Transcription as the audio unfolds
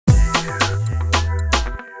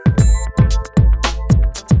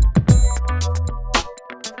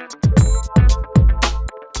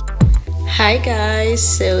Hi guys,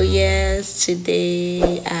 so yes,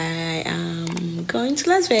 today I am going to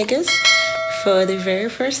Las Vegas for the very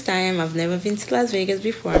first time. I've never been to Las Vegas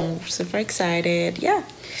before. I'm super excited. Yeah,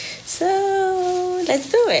 so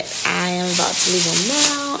let's do it. I am about to leave home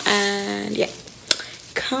now, and yeah,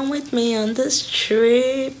 come with me on this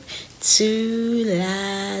trip to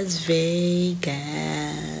Las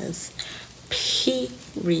Vegas.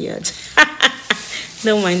 Period.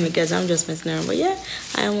 Don't mind me guys, I'm just messing around. But yeah,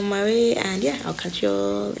 I am on my way, and yeah, I'll catch you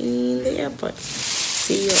all in the airport.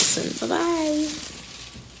 See you all soon. Bye bye.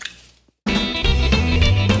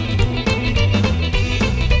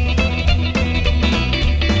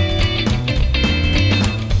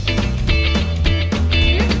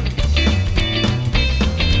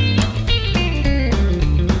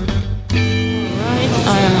 Alright,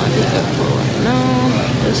 I am at the airport right now.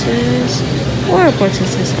 This is, what airport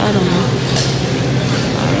is this? I don't know.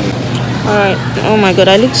 Alright, oh my god,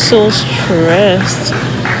 I look so stressed.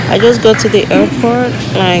 I just got to the airport,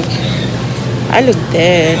 like, I look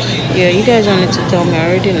dead. Yeah, you guys don't need to tell me, I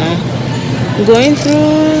already know. Going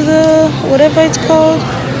through the, whatever it's called.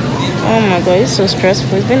 Oh my god, it's so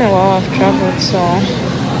stressful. It's been a while I've traveled, so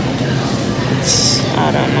it's,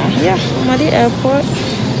 I don't know. Yeah, I'm at the airport,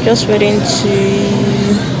 just waiting to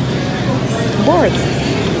board.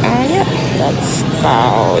 And yeah, that's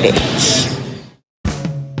about it.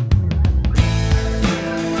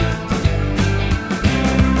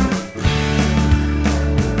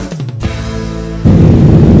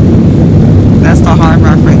 That's the Hard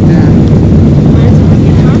Rock right there.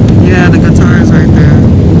 Yeah, the guitar is right there.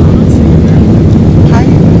 Hi,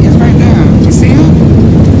 it's right there. You see it?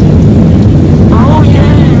 Oh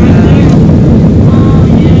yeah, right there. Oh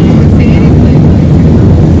yeah. See anything?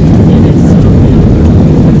 It is so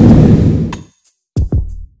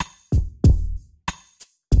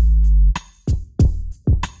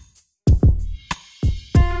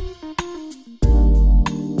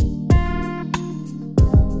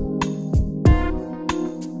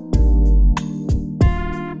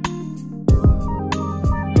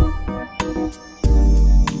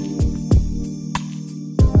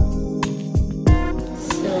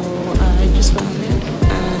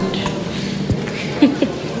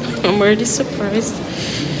I'm already surprised,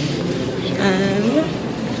 and yeah,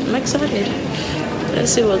 I'm excited.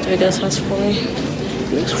 Let's see what Vegas has for me.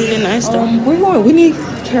 Looks really nice though. We need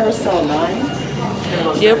Carousel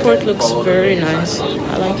 9. The airport looks very nice.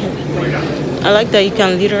 I like it. I like that you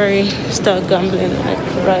can literally start gambling like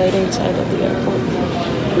right inside of the airport,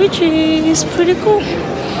 which is pretty cool.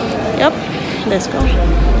 Yep, let's go.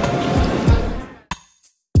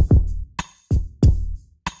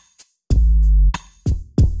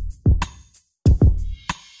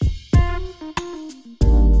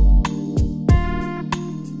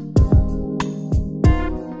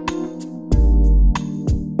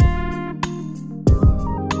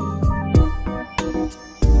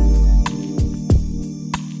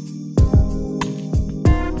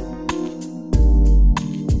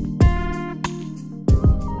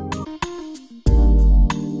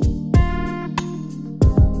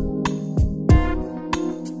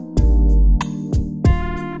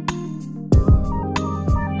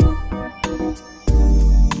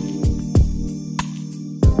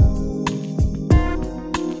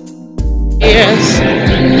 Yes,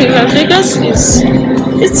 Las Vegas is,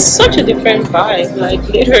 it's such a different vibe. Like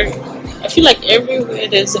literally, I feel like everywhere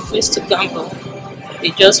there's a place to gamble. They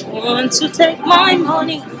just want to take my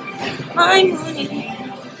money, but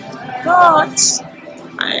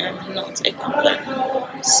I am not a gambler.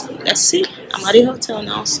 So let's see. I'm at the hotel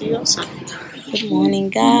now. See you soon. Good morning,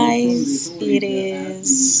 guys. It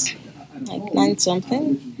is like 9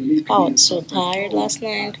 something. I was so tired last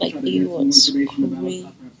night. Like it was crazy.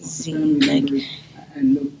 Like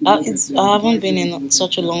I haven't been in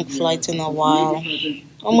such a long flight in a while.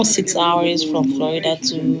 Almost 6 hours from Florida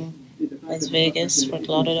to Las Vegas, Fort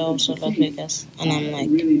Lauderdale, also Las Vegas, and I'm like,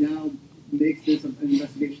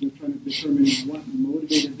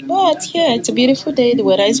 but yeah, it's a beautiful day. The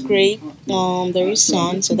weather is great. There is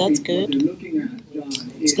sun, so that's good.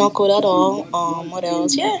 It's not cold at all. What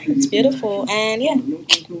else? Yeah, it's beautiful, and yeah,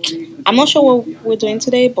 I'm not sure what we're doing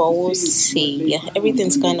today, but we'll see. Yeah,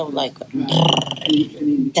 everything's kind of like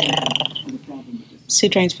still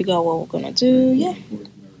trying to figure out what we're gonna do. Yeah.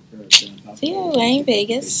 So yeah, we're in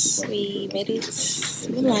Vegas. We made it.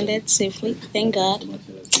 We landed safely. Thank God.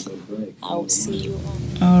 I'll see you all.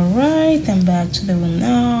 Alright, I'm back to the room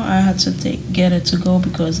now. I had to get it to go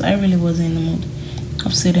because I really wasn't in the mood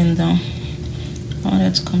of sitting down. I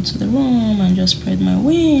wanted to come to the room and just spread my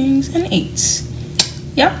wings and eat.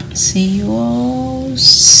 Yep, see you all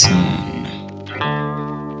soon.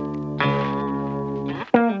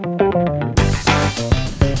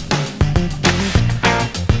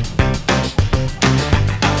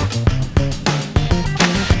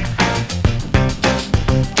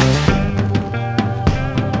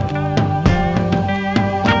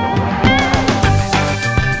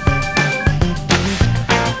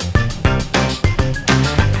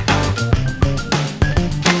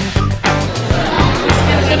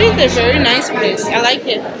 a very nice place. I like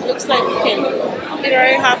it. Looks like you can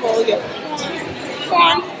literally have all your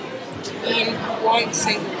fun in one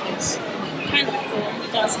single place. Kind of cool.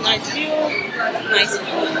 It has nice view, nice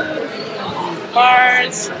food,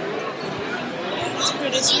 bars. It's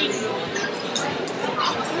pretty sweet.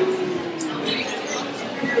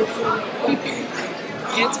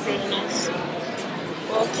 It's pretty nice.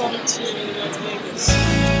 Welcome to Las Vegas.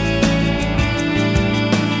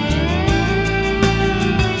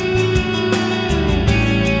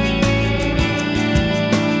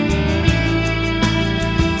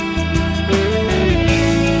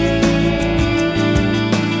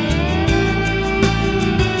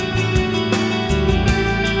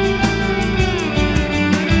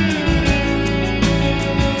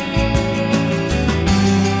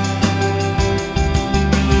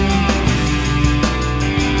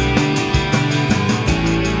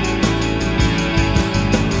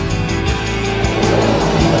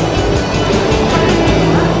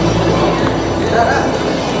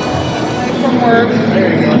 There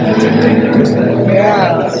you go. That's a thing you said.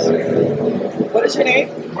 Yeah. What is your name?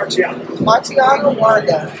 Marciano. Marciano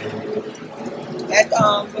Wanda. At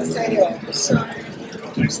Paseo.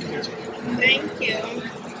 Nice to meet you. Thank you.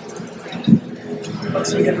 Once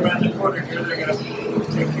we get around the corner here, they're going to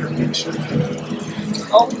take your picture.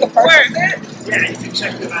 Oh, we can purchase it? Yeah, you can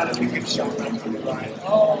check them out if you can show them when you buy it.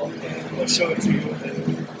 Oh, okay. We'll show it to you and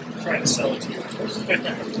then try to sell it to you.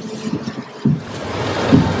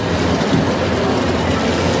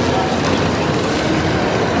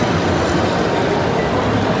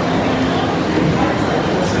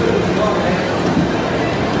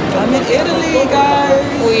 I'm in Italy, guys.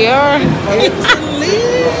 We are. Italy.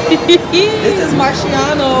 This is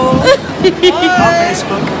Marciano. On Hi.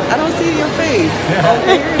 Facebook. I don't see your face. Oh,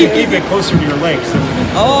 there You it keep is. it closer to your legs.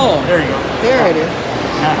 Oh, There you go. there it is.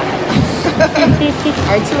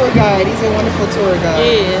 Our tour guide. He's a wonderful tour guide.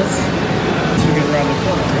 Yes. Once we get around the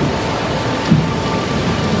corner.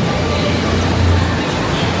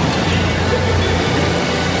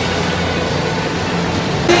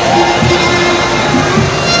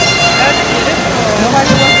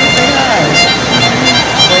 Nobody wants to say hi.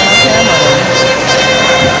 They're on camera.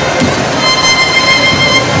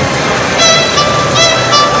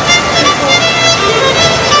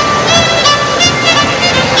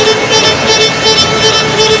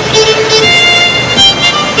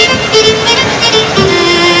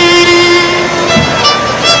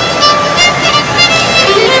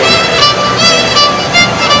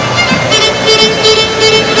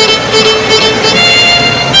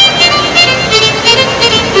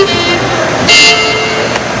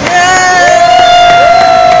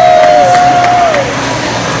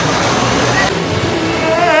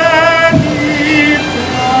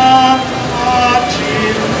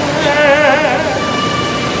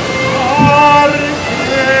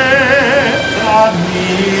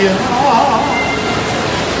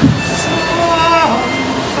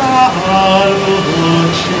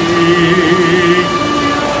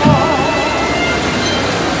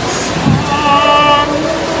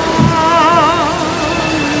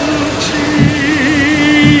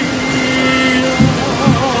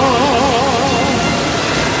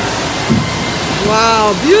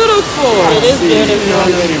 Wow, beautiful. It is beautiful.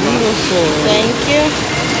 Beautiful. Thank you.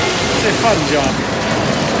 It's a fun job.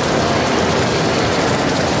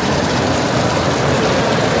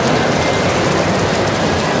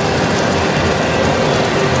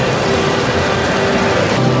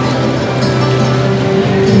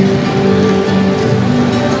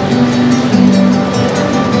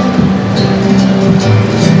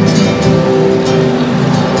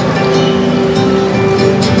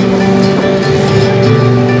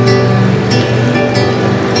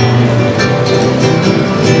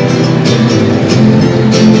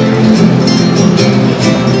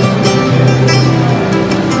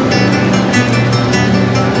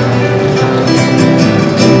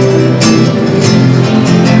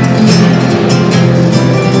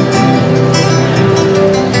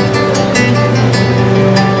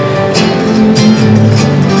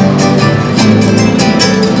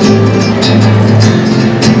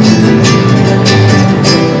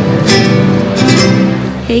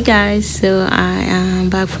 Hey guys, so I am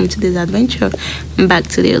back from today's adventure. I'm back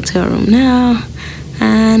to the hotel room now,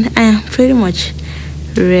 and I am pretty much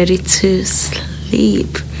ready to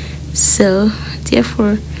sleep. So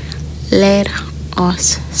therefore, let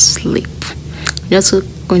us sleep. I'm also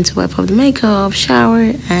going to wipe off the makeup,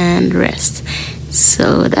 shower, and rest.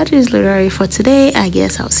 So that is literally for today. I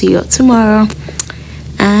guess I'll see you all tomorrow.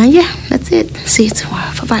 And yeah, that's it. See you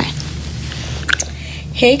tomorrow. Bye bye.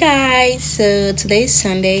 Hey guys, so today's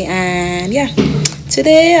Sunday, and yeah,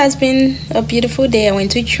 Today has been a beautiful day. I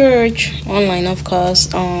went to church online, of course.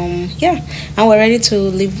 Yeah, and we're ready to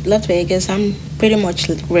leave Las Vegas. I'm pretty much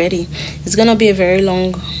ready. It's gonna be a very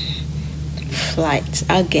long flight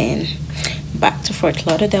again back to Fort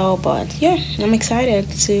Lauderdale, but yeah, I'm excited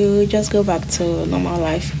to just go back to normal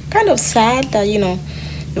life. Kind of sad that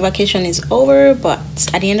the vacation is over, but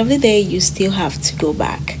at the end of the day, you still have to go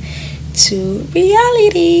back to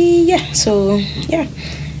reality. Yeah, so yeah,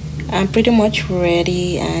 I'm pretty much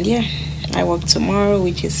ready, and yeah, I work tomorrow,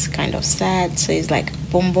 which is kind of sad. So it's like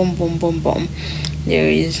boom, boom, boom, boom, boom. There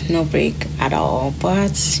is no break at all,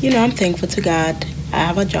 but I'm thankful to God. I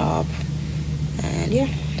have a job, and yeah.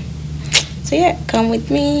 So yeah, come with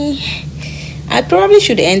me. I probably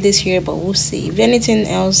should end this here, but we'll see. If anything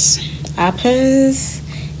else happens,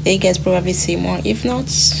 then you guys probably see more. If not,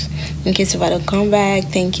 in case if I don't come back,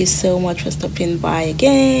 thank you so much for stopping by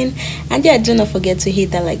again. And yeah, do not forget to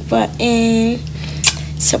hit that like button.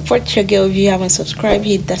 Support your girl. If you haven't subscribed,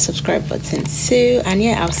 hit that subscribe button too. And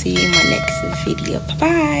yeah, I'll see you in my next video. Bye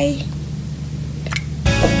bye.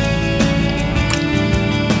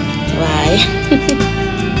 Bye.